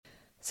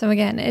So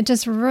again, it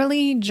just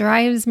really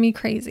drives me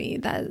crazy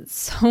that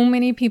so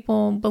many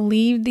people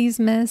believe these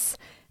myths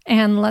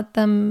and let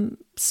them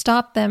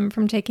stop them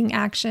from taking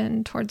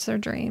action towards their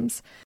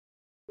dreams.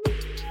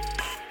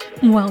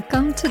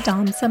 Welcome to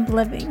Dom-Sub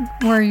Living,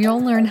 where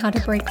you'll learn how to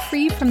break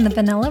free from the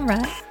vanilla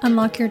rut,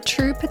 unlock your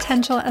true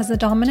potential as a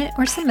dominant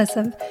or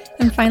submissive,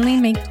 and finally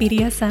make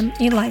BDSM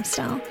a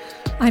lifestyle.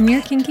 I'm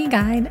your kinky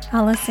guide,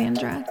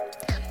 Alessandra.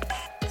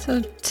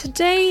 So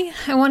today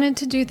I wanted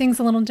to do things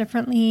a little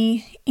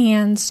differently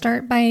and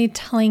start by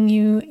telling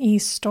you a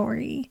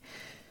story.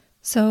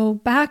 So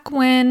back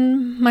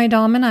when my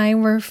Dom and I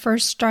were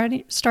first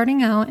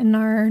starting out in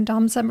our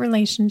Dom-Sub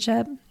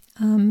relationship,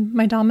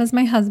 my Dom is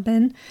my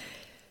husband.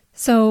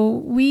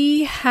 So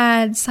we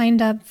had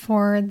signed up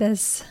for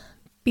this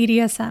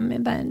BDSM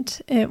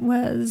event. It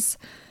was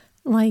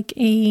like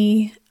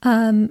a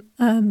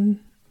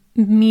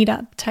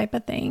meetup type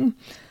of thing.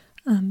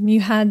 You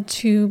had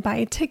to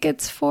buy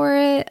tickets for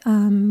it.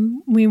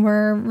 We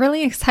were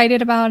really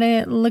excited about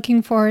it,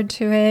 looking forward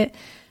to it.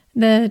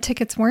 The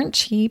tickets weren't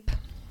cheap,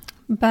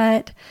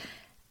 but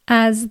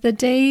as the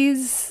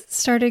days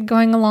started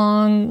going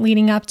along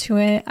leading up to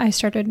it, I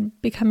started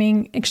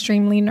becoming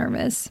extremely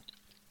nervous.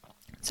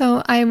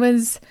 So I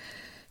was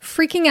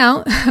freaking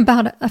out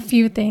about a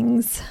few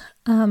things.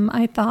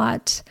 I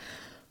thought,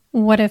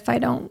 what if I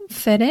don't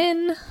fit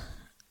in?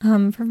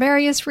 For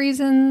various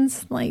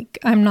reasons, like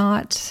I'm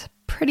not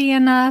pretty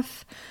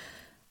enough,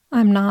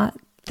 I'm not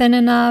thin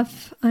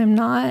enough, I'm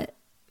not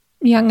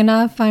young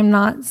enough, I'm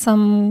not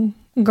some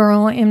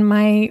girl in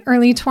my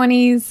early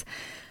 20s.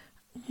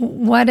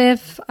 What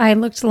if I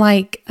looked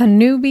like a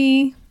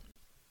newbie?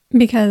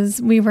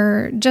 Because we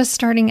were just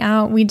starting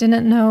out, we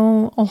didn't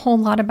know a whole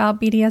lot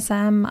about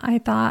BDSM. I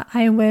thought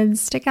I would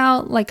stick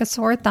out like a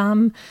sore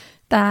thumb,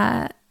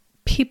 that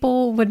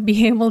people would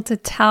be able to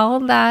tell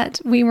that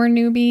we were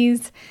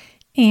newbies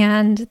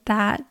and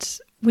that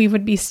we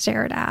would be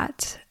stared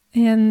at.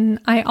 And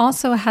I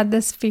also had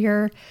this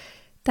fear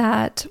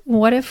that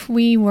what if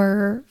we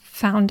were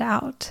found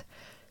out?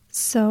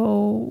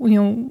 So,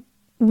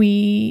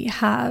 we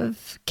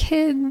have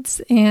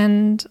kids,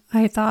 and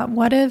I thought,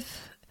 what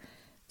if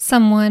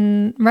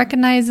someone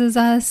recognizes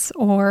us,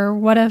 or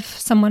what if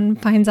someone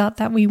finds out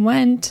that we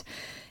went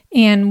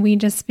and we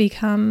just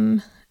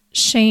become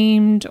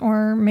shamed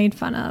or made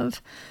fun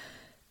of?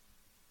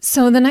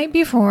 So the night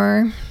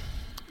before,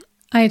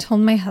 I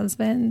told my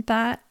husband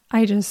that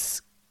I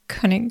just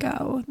couldn't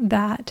go,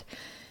 that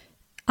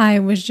I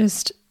was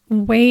just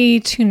way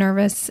too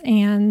nervous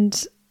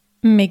and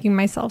making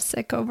myself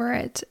sick over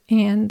it,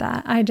 and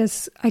that I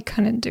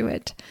couldn't do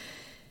it.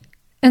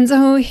 And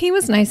so he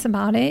was nice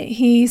about it.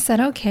 He said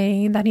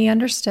okay, that he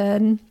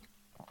understood.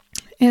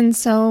 And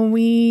so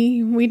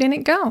we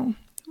didn't go.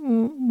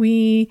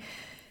 We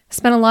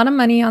spent a lot of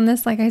money on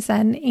this, like I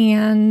said,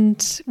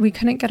 and we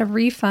couldn't get a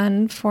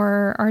refund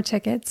for our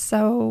tickets.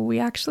 So we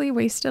actually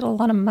wasted a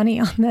lot of money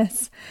on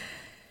this.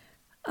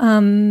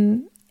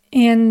 And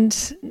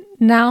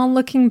now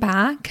looking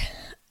back,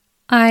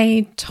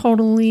 I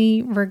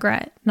totally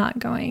regret not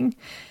going.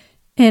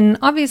 And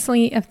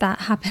obviously, if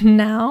that happened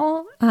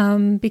now,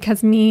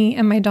 because me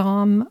and my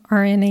Dom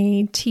are in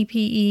a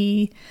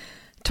TPE,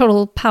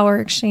 total power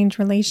exchange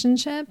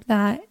relationship,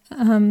 that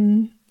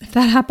if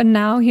that happened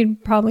now,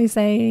 he'd probably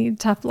say,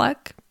 tough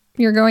luck,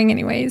 you're going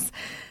anyways,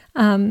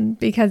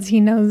 because he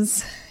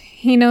knows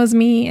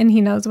me and he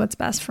knows what's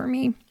best for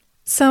me.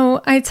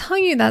 So I tell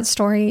you that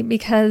story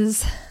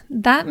because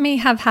that may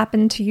have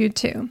happened to you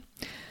too.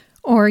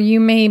 Or you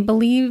may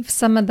believe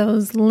some of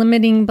those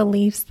limiting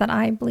beliefs that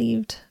I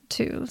believed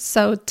too.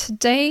 So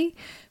today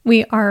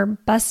we are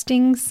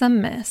busting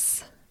some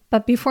myths.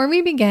 But before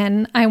we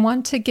begin, I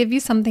want to give you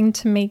something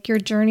to make your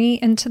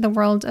journey into the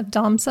world of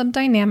Dom-Sub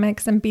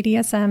dynamics and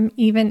BDSM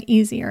even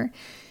easier.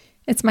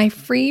 It's my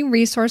free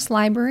resource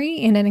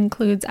library, and it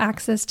includes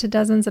access to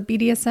dozens of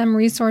BDSM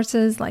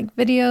resources like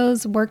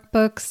videos,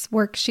 workbooks,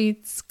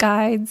 worksheets,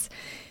 guides,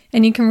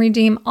 and you can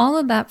redeem all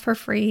of that for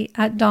free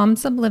at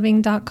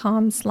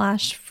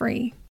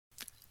domsubliving.com/free.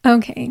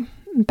 Okay,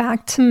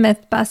 back to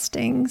myth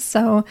busting.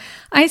 So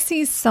I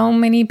see so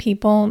many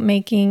people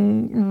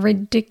making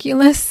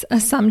ridiculous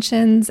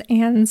assumptions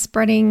and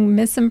spreading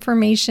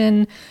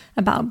misinformation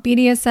about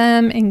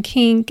BDSM and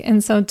kink.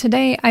 And so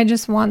today I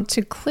just want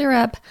to clear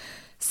up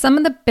some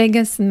of the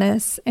biggest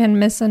myths and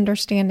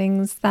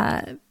misunderstandings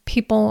that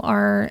people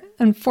are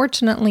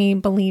unfortunately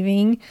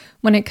believing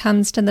when it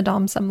comes to the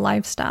Dom-Sub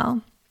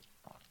lifestyle.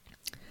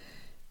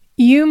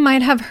 You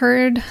might have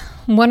heard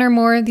one or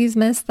more of these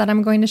myths that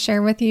I'm going to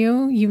share with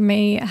you. You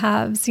may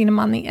have seen them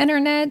on the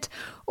internet,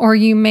 or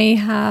you may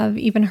have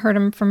even heard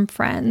them from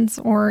friends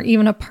or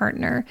even a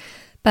partner.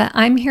 But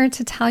I'm here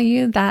to tell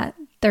you that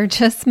they're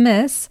just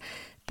myths,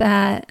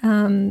 that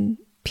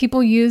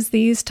people use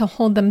these to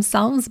hold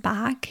themselves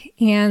back,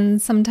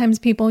 and sometimes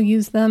people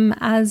use them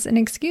as an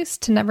excuse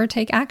to never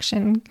take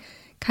action,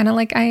 kind of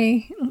like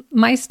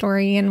my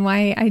story and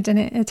why I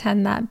didn't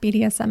attend that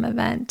BDSM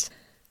event.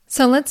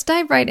 So let's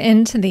dive right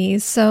into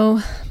these. So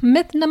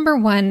myth number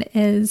one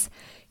is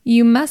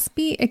you must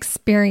be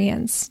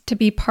experienced to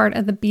be part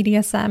of the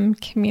BDSM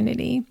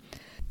community.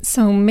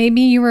 So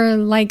maybe you were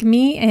like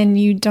me and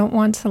you don't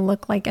want to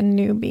look like a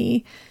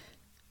newbie.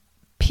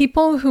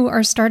 People who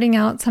are starting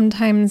out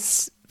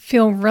sometimes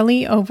feel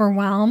really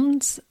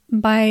overwhelmed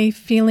by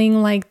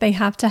feeling like they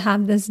have to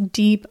have this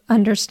deep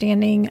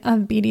understanding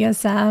of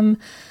BDSM,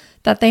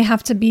 that they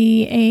have to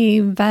be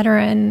a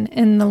veteran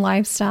in the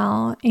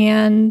lifestyle.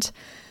 And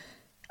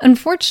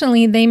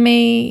unfortunately, they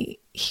may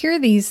hear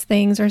these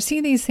things or see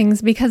these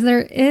things because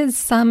there is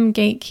some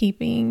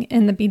gatekeeping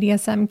in the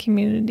BDSM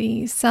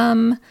community.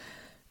 Some,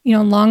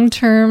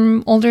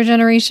 long-term older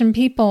generation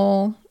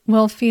people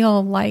will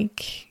feel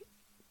like,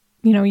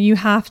 you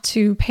have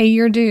to pay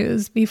your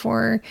dues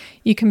before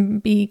you can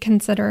be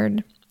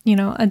considered,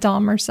 a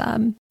dom or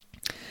sub.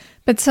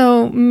 But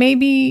so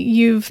maybe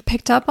you've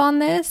picked up on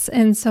this,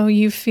 and so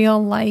you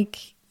feel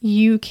like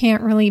you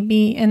can't really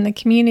be in the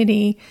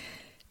community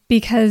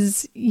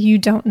because you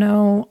don't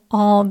know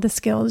all the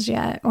skills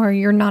yet, or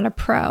you're not a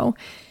pro.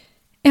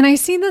 And I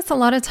see this a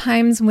lot of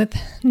times with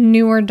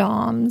newer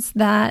doms,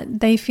 that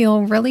they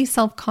feel really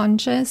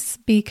self-conscious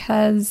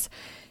because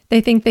they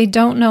think they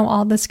don't know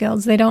all the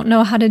skills. They don't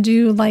know how to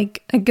do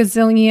like a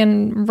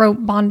gazillion rope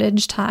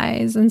bondage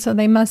ties. And so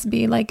they must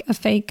be like a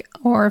fake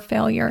or a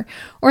failure.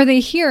 Or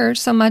they hear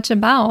so much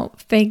about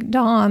fake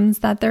doms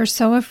that they're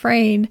so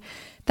afraid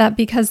that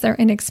because they're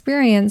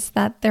inexperienced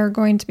that they're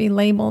going to be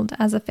labeled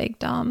as a fake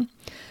dom.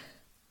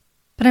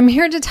 But I'm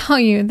here to tell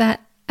you that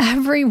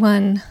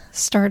everyone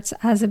starts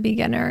as a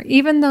beginner.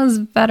 Even those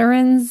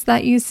veterans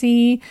that you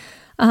see,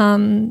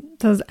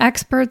 those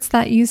experts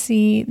that you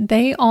see,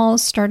 they all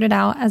started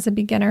out as a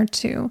beginner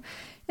too.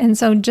 And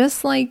so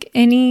just like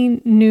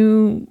any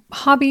new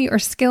hobby or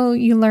skill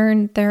you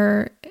learn,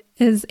 there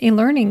is a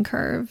learning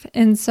curve.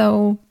 And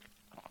so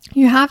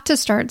you have to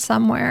start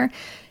somewhere.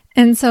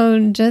 And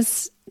so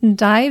just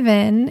dive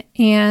in.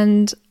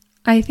 And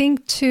I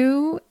think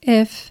too,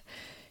 if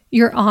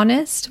you're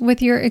honest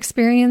with your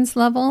experience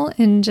level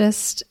and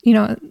just,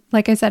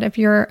 like I said, if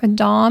you're a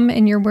dom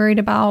and you're worried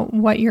about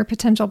what your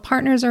potential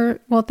partners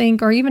will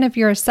think, or even if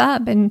you're a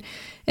sub and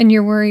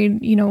you're worried,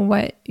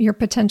 what your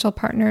potential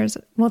partners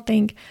will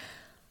think,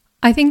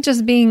 I think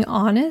just being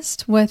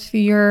honest with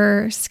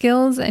your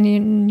skills and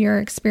in your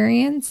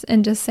experience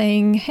and just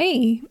saying,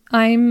 hey,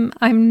 I'm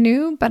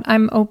new, but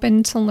I'm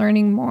open to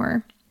learning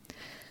more.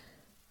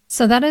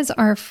 So that is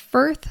our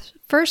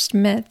first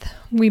myth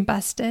we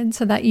busted,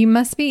 so that you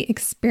must be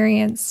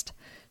experienced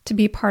to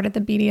be part of the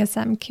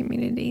BDSM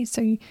community.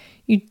 So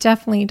you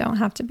definitely don't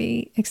have to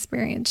be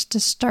experienced to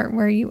start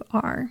where you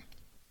are.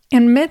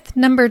 And myth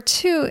number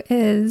 2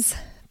 is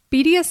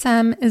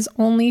BDSM is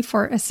only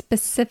for a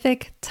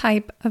specific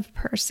type of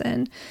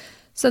person.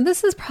 So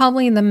this is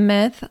probably the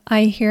myth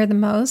I hear the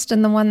most,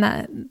 and the one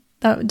that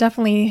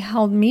definitely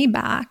held me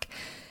back,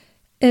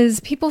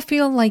 is people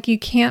feel like you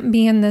can't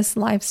be in this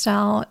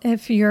lifestyle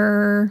if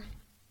you're,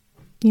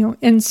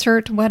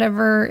 insert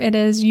whatever it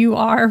is you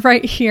are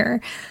right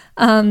here.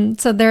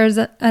 So there's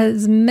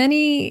as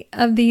many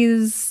of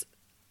these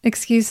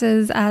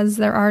excuses as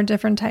there are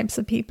different types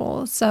of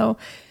people. So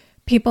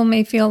people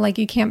may feel like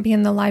you can't be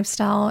in the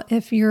lifestyle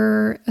if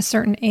you're a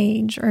certain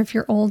age or if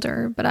you're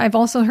older. But I've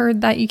also heard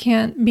that you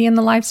can't be in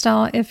the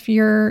lifestyle if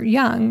you're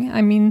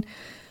young.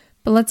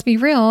 But let's be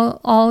real,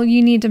 all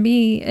you need to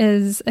be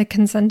is a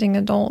consenting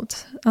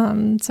adult.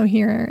 So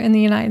here in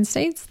the United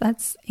States,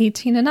 that's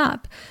 18 and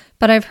up.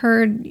 But I've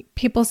heard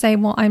people say,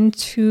 well, I'm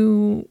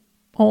too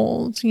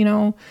old.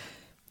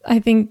 I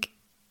think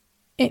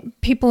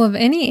people of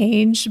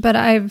any age, but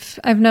I've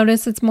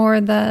noticed it's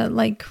more the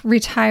like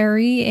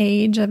retiree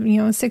age of,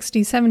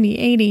 60, 70,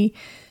 80,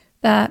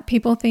 that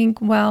people think,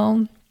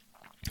 well,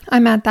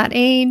 I'm at that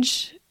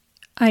age,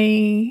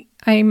 I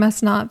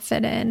must not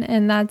fit in.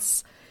 And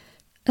that's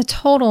a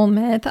total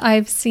myth.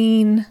 I've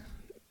seen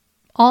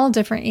all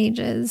different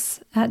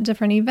ages at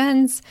different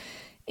events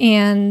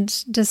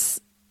and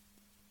just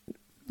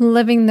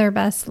living their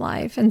best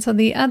life. And so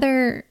the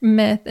other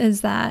myth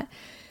is that,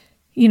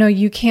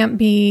 you can't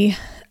be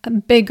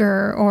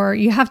bigger or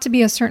you have to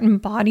be a certain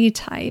body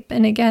type.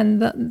 And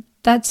again,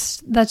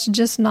 that's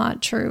just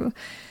not true.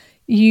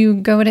 You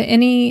go to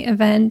any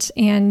event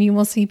and you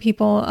will see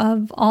people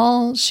of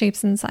all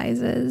shapes and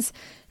sizes.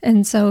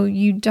 And so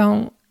you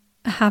don't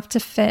have to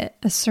fit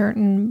a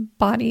certain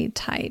body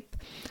type.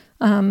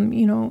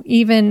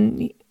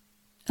 Even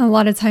a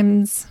lot of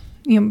times,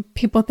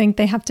 people think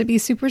they have to be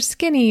super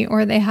skinny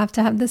or they have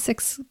to have the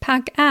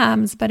 6-pack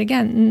abs. But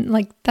again,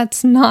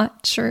 that's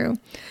not true.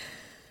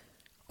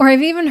 Or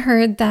I've even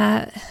heard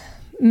that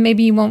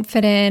maybe you won't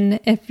fit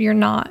in if you're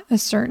not a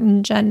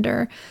certain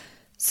gender.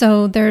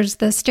 So there's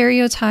the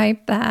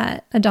stereotype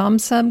that a dom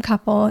sub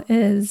couple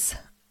is,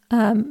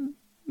 a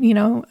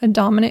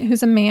dominant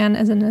who's a man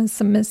as in a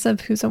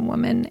submissive who's a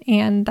woman.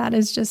 And that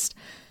is just,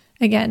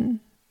 again,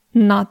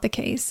 not the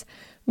case.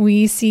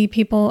 We see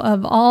people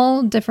of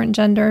all different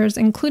genders,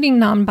 including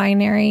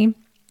non-binary,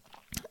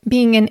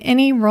 being in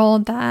any role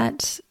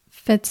that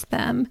fits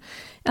them.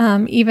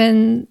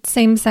 even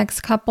same-sex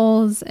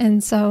couples.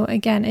 And so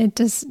again, it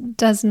just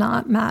does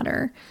not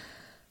matter.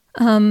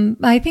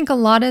 I think a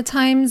lot of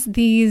times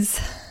these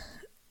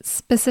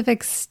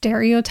specific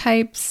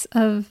stereotypes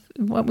of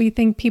what we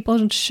think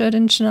people should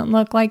and shouldn't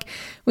look like,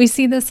 we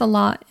see this a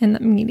lot in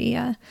the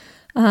media.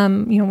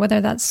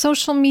 Whether that's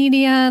social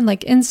media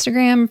like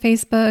Instagram,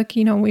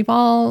 Facebook, we've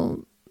all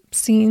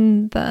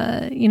seen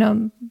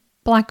the,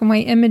 black and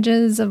white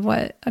images of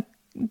what a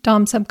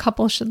dom-sub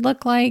couple should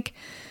look like.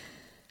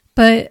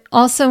 But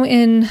also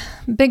in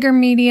bigger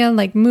media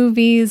like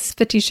movies,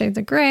 50 Shades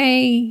of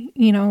Grey,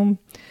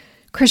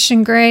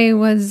 Christian Grey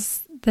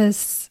was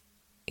this,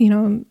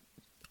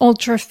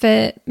 ultra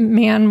fit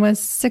man with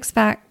six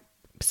pack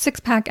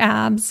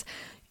abs.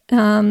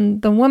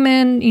 The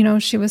woman,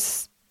 she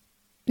was,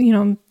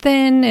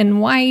 thin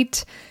and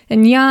white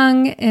and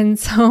young. And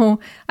so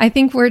I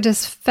think we're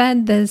just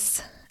fed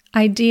this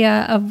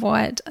idea of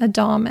what a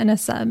dom and a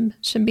sub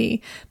should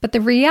be. But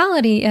the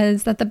reality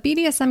is that the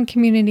BDSM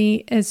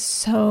community is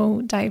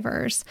so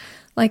diverse.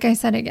 Like I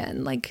said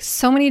again, like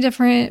so many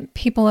different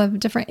people of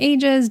different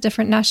ages,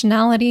 different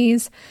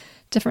nationalities,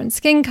 different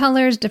skin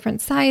colors,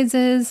 different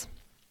sizes.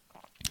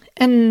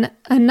 And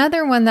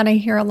another one that I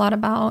hear a lot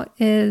about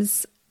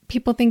is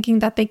people thinking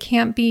that they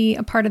can't be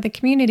a part of the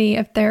community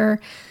if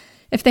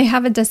they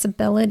have a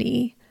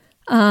disability,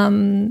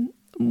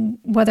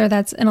 whether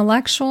that's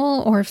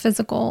intellectual or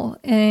physical.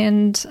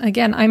 And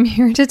again, I'm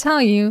here to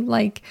tell you,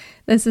 like,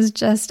 this is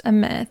just a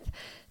myth.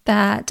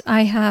 That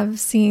I have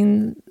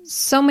seen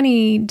so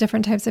many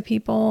different types of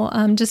people.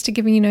 Just to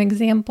give you an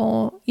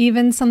example,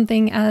 even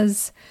something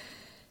as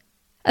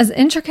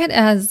intricate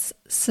as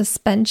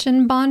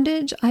suspension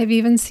bondage, I've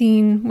even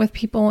seen with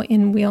people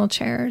in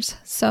wheelchairs.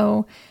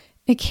 So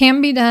it can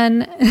be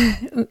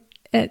done.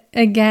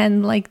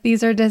 Again, like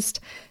these are just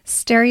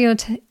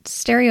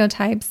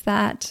stereotypes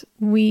that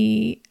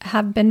we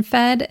have been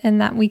fed and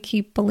that we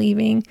keep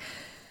believing.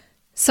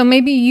 So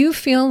maybe you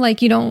feel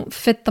like you don't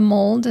fit the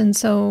mold and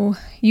so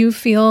you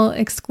feel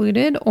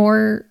excluded,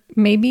 or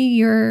maybe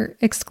you're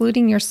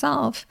excluding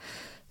yourself.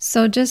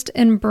 So just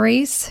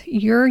embrace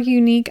your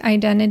unique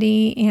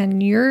identity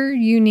and your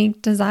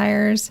unique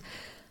desires,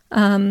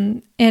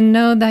 and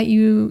know that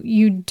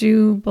you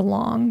do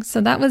belong.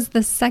 So that was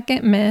the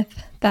second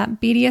myth,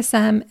 that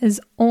BDSM is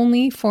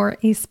only for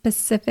a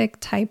specific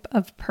type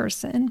of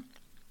person.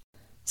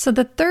 So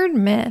the third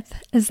myth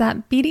is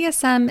that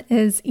BDSM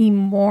is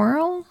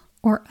immoral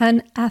or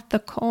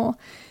unethical.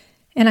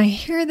 And I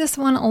hear this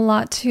one a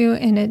lot too,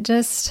 and it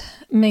just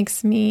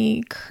makes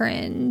me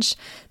cringe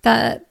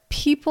that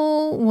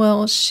people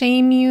will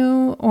shame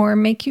you or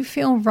make you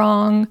feel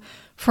wrong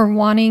for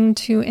wanting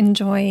to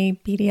enjoy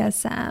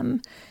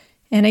BDSM.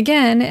 And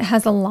again, it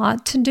has a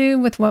lot to do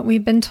with what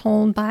we've been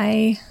told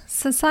by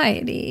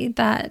society,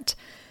 that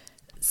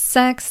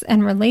sex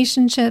and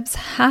relationships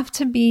have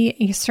to be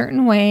a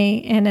certain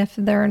way, and if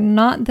they're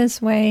not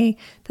this way,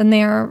 then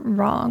they are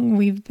wrong.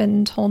 We've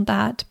been told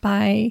that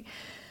by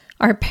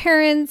our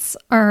parents,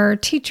 our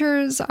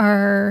teachers,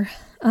 our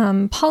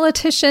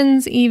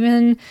politicians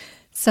even.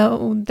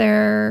 So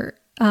a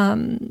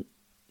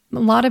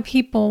lot of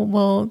people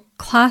will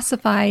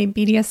classify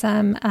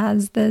BDSM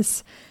as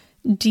this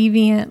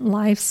deviant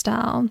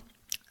lifestyle.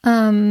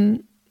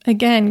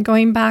 Again,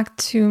 going back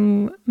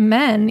to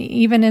men,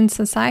 even in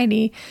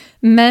society,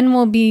 men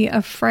will be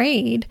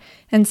afraid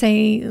and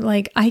say,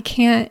 like, I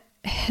can't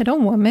hit a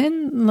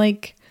woman.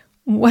 Like,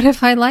 what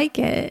if I like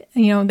it?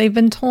 They've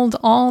been told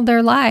all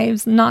their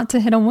lives not to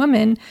hit a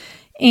woman.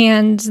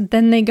 And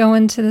then they go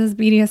into this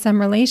BDSM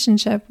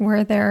relationship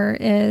where there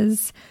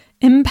is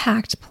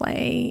impact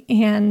play.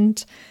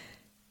 And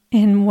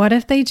what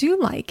if they do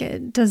like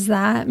it? Does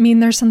that mean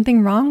there's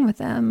something wrong with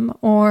them?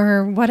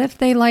 Or what if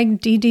they like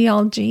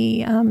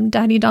DDLG,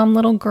 daddy dom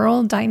little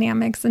girl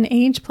dynamics and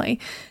age play?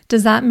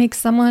 Does that make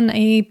someone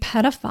a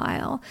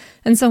pedophile?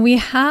 And so we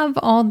have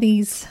all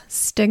these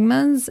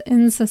stigmas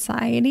in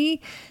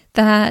society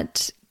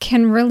that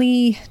can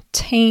really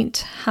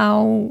taint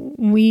how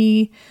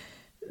we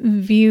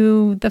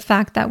view the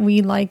fact that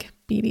we like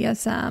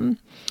BDSM.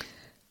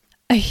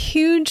 A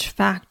huge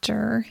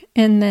factor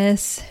in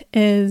this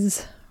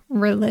is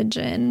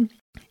religion.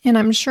 And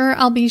I'm sure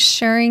I'll be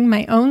sharing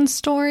my own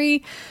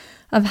story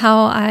of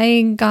how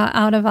I got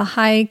out of a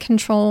high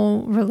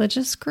control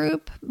religious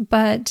group,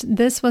 but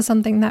this was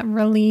something that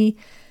really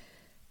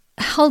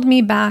held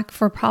me back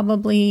for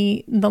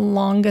probably the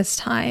longest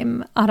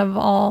time out of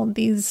all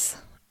these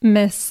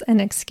myths and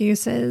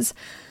excuses.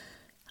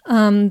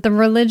 The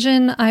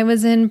religion I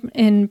was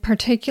in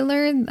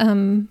particular,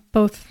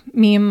 both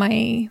me and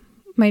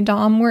my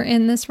dom were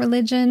in this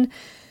religion.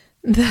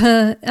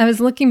 I was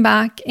looking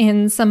back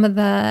in some of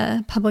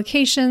the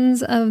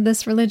publications of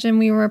this religion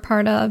we were a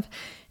part of,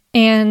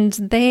 and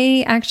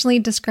they actually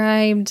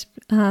described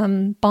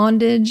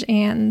bondage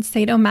and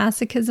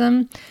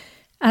sadomasochism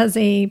as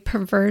a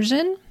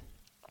perversion.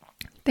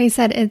 They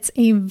said it's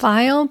a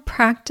vile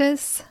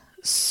practice,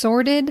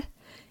 sordid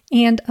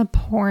and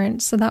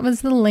abhorrent. So that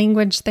was the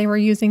language they were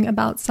using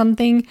about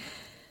something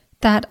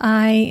that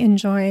I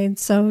enjoyed.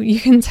 So you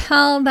can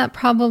tell that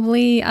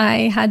probably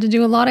I had to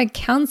do a lot of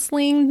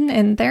counseling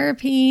and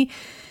therapy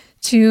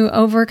to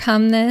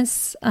overcome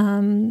this.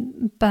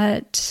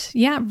 But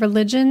yeah,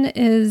 religion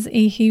is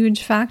a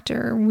huge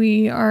factor.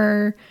 We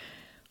are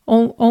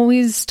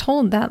always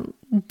told that,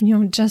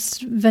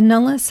 just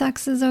vanilla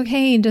sex is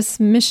okay, just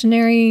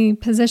missionary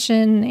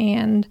position,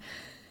 and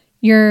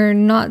you're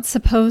not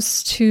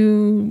supposed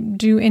to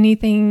do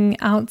anything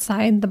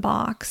outside the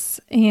box.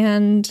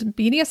 And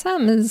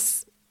BDSM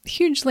is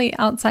hugely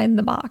outside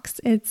the box.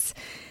 It's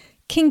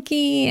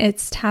kinky,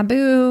 it's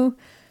taboo.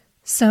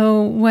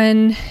 So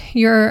when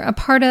you're a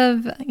part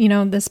of,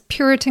 this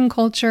Puritan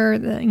culture,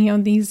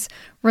 these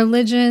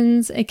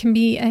religions, it can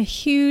be a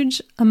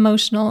huge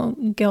emotional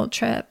guilt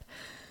trip,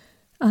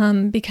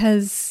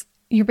 because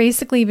you're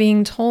basically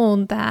being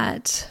told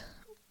that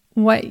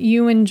what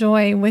you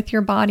enjoy with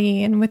your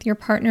body and with your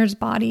partner's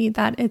body,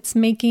 that it's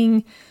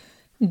making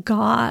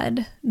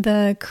God,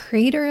 the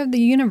creator of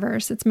the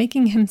universe, it's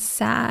making him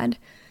sad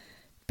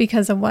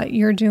because of what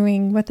you're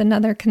doing with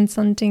another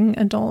consenting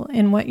adult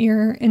and what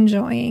you're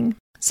enjoying.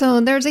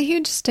 So there's a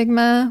huge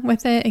stigma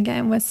with it,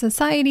 again, with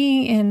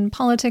society and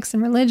politics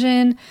and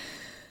religion.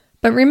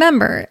 But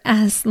remember,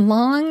 as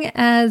long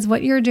as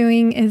what you're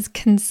doing is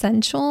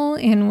consensual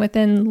and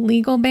within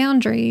legal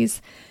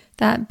boundaries,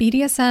 that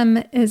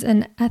BDSM is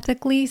an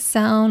ethically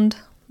sound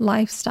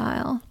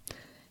lifestyle.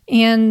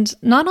 And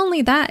not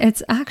only that,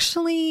 it's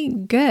actually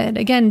good.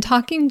 Again,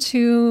 talking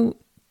to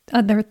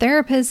other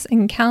therapists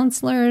and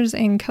counselors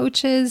and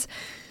coaches,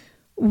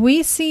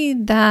 we see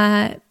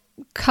that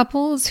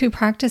couples who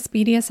practice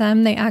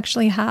BDSM, they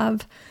actually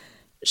have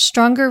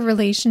stronger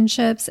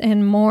relationships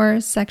and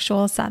more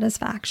sexual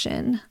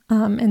satisfaction.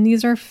 And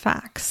these are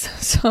facts.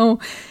 So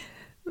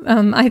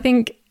I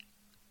think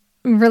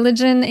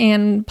religion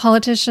and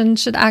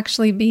politicians should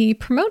actually be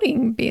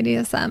promoting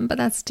BDSM, but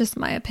that's just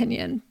my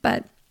opinion.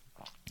 But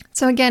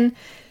so again,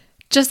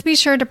 just be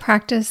sure to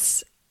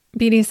practice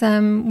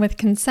BDSM with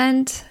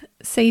consent,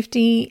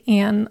 safety,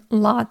 and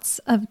lots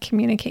of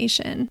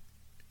communication.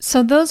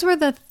 So those were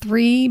the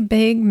 3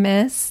 big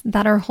myths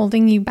that are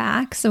holding you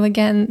back. So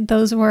again,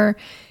 those were,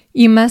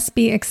 you must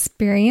be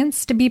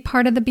experienced to be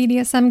part of the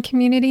BDSM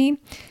community,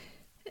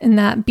 and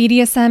that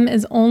BDSM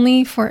is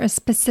only for a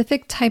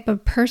specific type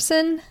of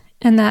person,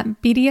 and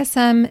that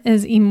BDSM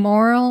is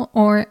immoral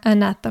or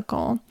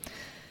unethical.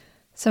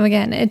 So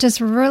again, it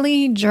just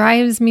really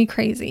drives me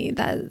crazy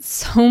that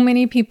so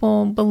many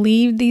people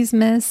believe these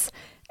myths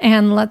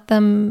and let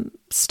them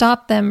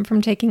stop them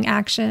from taking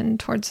action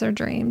towards their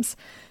dreams.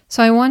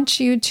 So I want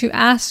you to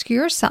ask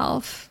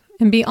yourself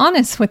and be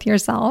honest with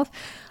yourself,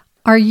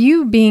 are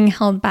you being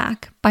held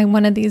back by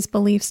one of these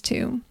beliefs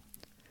too?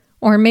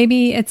 Or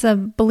maybe it's a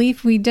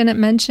belief we didn't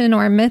mention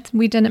or a myth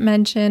we didn't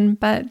mention,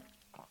 but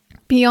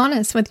be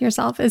honest with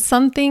yourself. Is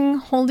something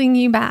holding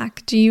you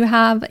back? Do you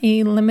have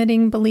a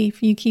limiting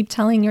belief you keep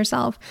telling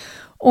yourself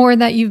or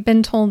that you've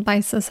been told by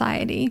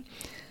society?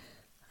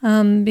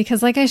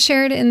 Because like I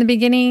shared in the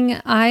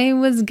beginning, I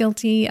was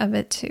guilty of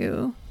it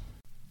too.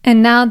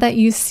 And now that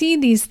you see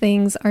these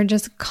things are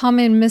just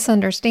common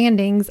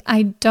misunderstandings,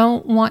 I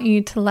don't want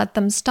you to let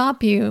them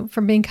stop you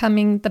from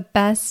becoming the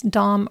best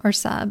dom or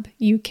sub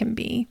you can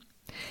be.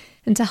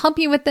 And to help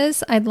you with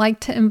this, I'd like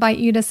to invite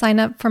you to sign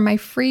up for my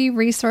free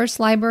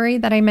resource library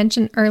that I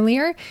mentioned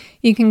earlier.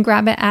 You can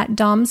grab it at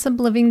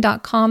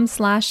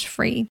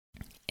domsubliving.com/free.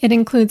 It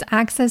includes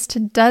access to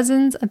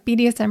dozens of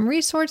BDSM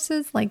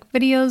resources like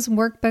videos,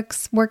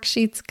 workbooks,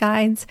 worksheets,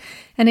 guides.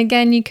 And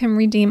again, you can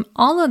redeem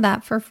all of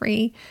that for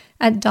free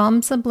at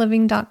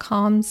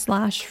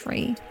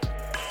domsubliving.com/free.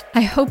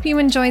 I hope you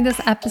enjoyed this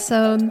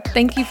episode.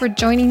 Thank you for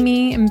joining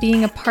me and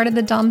being a part of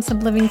the Dom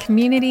Sub Living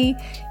community.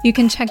 You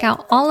can check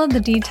out all of the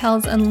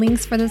details and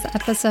links for this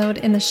episode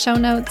in the show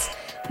notes,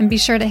 and be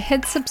sure to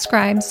hit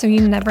subscribe so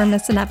you never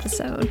miss an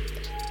episode.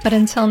 But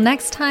until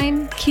next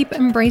time, keep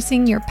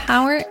embracing your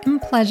power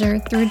and pleasure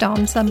through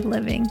Dom Sub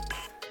Living.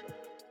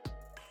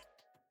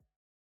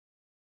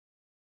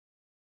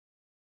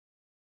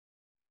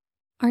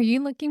 Are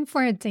you looking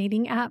for a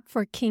dating app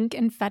for kink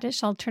and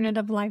fetish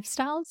alternative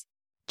lifestyles?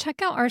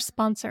 Check out our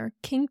sponsor,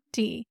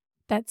 KinkD.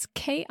 That's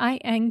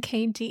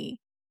KINKD.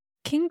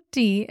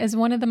 KinkD is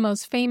one of the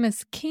most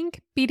famous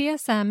kink,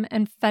 BDSM,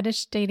 and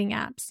fetish dating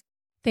apps.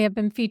 They have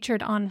been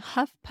featured on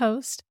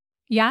HuffPost,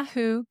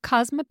 Yahoo,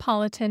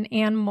 Cosmopolitan,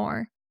 and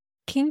more.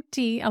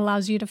 KinkD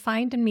allows you to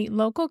find and meet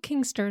local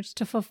kinksters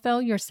to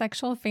fulfill your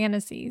sexual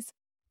fantasies.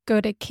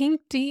 Go to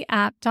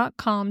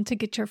kinkdapp.com to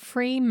get your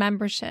free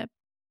membership.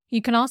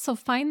 You can also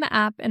find the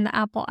app in the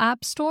Apple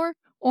App Store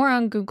or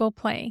on Google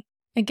Play.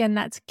 Again,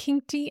 that's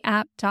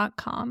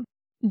kinkdapp.com.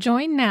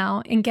 Join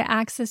now and get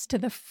access to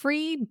the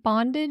free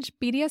bondage,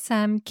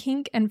 BDSM,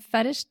 kink, and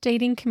fetish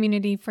dating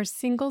community for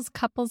singles,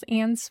 couples,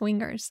 and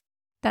swingers.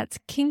 That's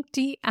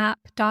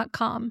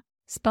kinkdapp.com,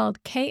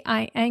 spelled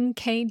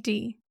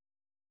KINKD.